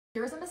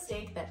Here's a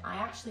mistake that I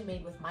actually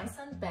made with my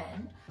son,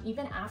 Ben.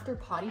 Even after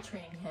potty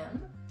training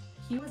him,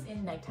 he was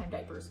in nighttime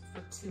diapers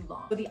for too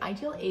long. So the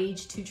ideal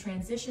age to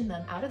transition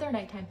them out of their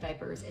nighttime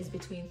diapers is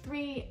between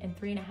 3 and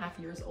 3.5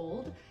 years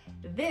old.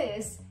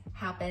 This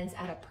happens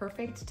at a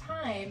perfect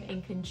time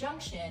in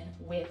conjunction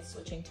with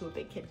switching to a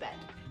big kid bed.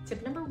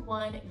 Tip number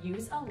 1,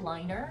 use a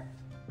liner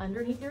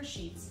underneath your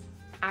sheets.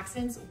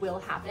 Accidents will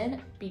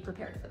happen, be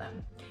prepared for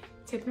them.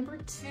 Tip number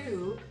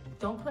 2,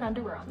 don't put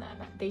underwear on them.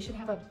 They should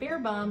have a bare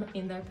bum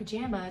in their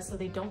pajamas so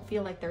they don't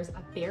feel like there's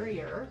a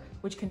barrier,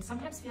 which can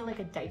sometimes feel like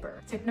a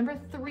diaper. Tip number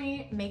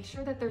 3, make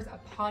sure that there's a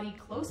potty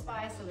close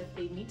by so that if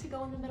they need to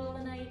go in the middle of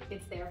the night,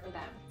 it's there for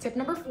them. Tip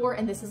number 4,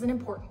 and this is an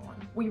important one,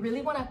 we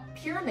really want to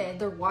pyramid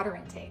their water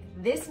intake.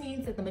 This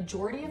means that the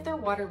majority of their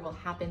water will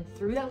happen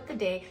throughout the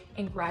day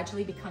and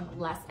gradually become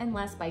less and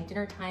less by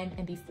dinner time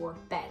and before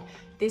bed.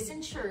 This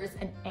ensures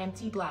an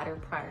empty bladder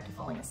prior to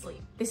falling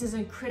asleep. This is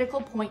a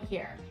critical point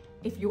here.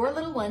 If your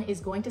little one is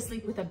going to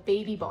sleep with a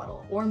baby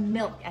bottle or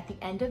milk at the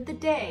end of the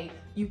day,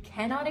 you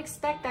cannot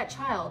expect that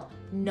child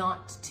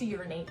not to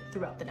urinate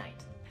throughout the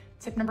night.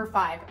 Tip number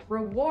 5,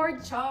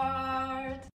 reward chart.